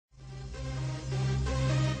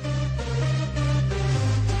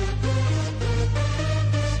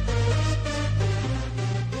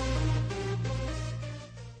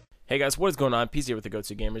Hey guys, what is going on? Peace here with the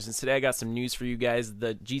Go-To Gamers, and today I got some news for you guys.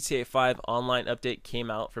 The GTA 5 online update came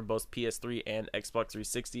out for both PS3 and Xbox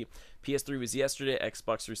 360. PS3 was yesterday,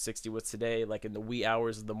 Xbox 360 was today, like in the wee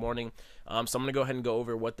hours of the morning. So I'm going to go ahead and go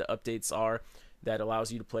over what the updates are that allows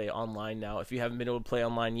you to play online now. If you haven't been able to play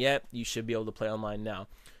online yet, you should be able to play online now.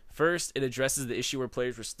 First, it addresses the issue where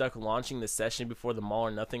players were stuck launching the session before the Mall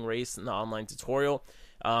or Nothing race in the online tutorial.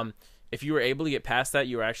 If you were able to get past that,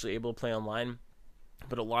 you were actually able to play online.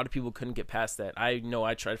 But a lot of people couldn't get past that. I know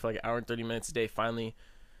I tried for like an hour and 30 minutes a day. Finally,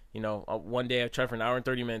 one day I tried for an hour and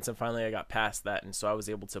 30 minutes, and finally I got past that, and so I was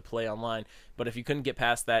able to play online. But if you couldn't get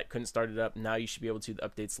past that, couldn't start it up, now you should be able to. The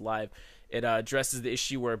updates live. It addresses the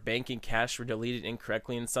issue where bank and cash were deleted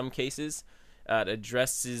incorrectly in some cases. It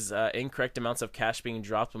addresses incorrect amounts of cash being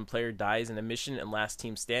dropped when player dies in a mission and last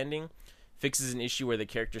team standing. Fixes an issue where the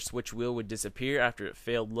character switch wheel would disappear after it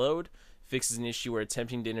failed load. Fixes an issue where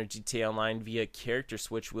attempting to enter GTA Online via character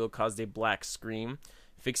switch wheel caused a black screen.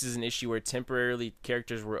 Fixes an issue where temporarily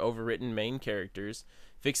characters were overwritten main characters.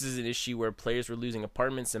 Fixes an issue where players were losing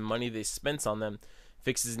apartments and money they spent on them.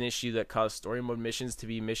 Fixes an issue that caused story mode missions to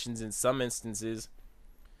be missions in some instances.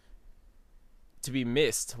 To be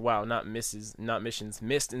missed. Wow, not misses, not missions.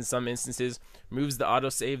 Missed in some instances. Removes the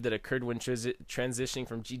autosave that occurred when transitioning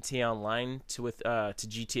from GTA Online to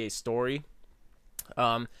GTA Story.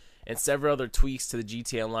 And several other tweaks to the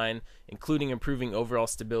GTA Online, including improving overall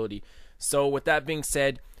stability. So with that being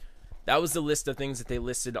said, that was the list of things that they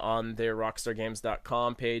listed on their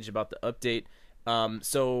rockstargames.com page about the update.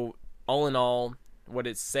 So all in all, what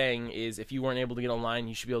it's saying is if you weren't able to get online,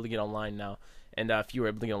 you should be able to get online now. And if you were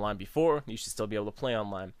able to get online before, you should still be able to play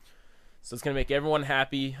online. So it's going to make everyone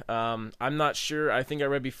happy. I'm not sure. I think I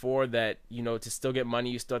read before that, to still get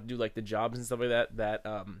money, you still have to do like the jobs and stuff like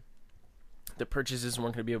that, the purchases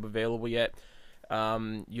weren't going to be available yet.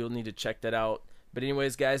 You'll need to check that out. But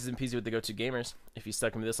anyways, guys, this is Peasy with the Go-To Gamers. If you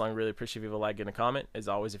stuck with me this long, I really appreciate if you have a like and a comment. As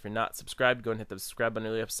always, if you're not subscribed, go and hit the subscribe button. It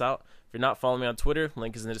really helps out. If you're not following me on Twitter,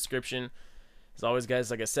 link is in the description. As always,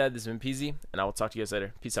 guys, like I said, this has been Peasy, and I will talk to you guys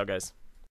later. Peace out, guys.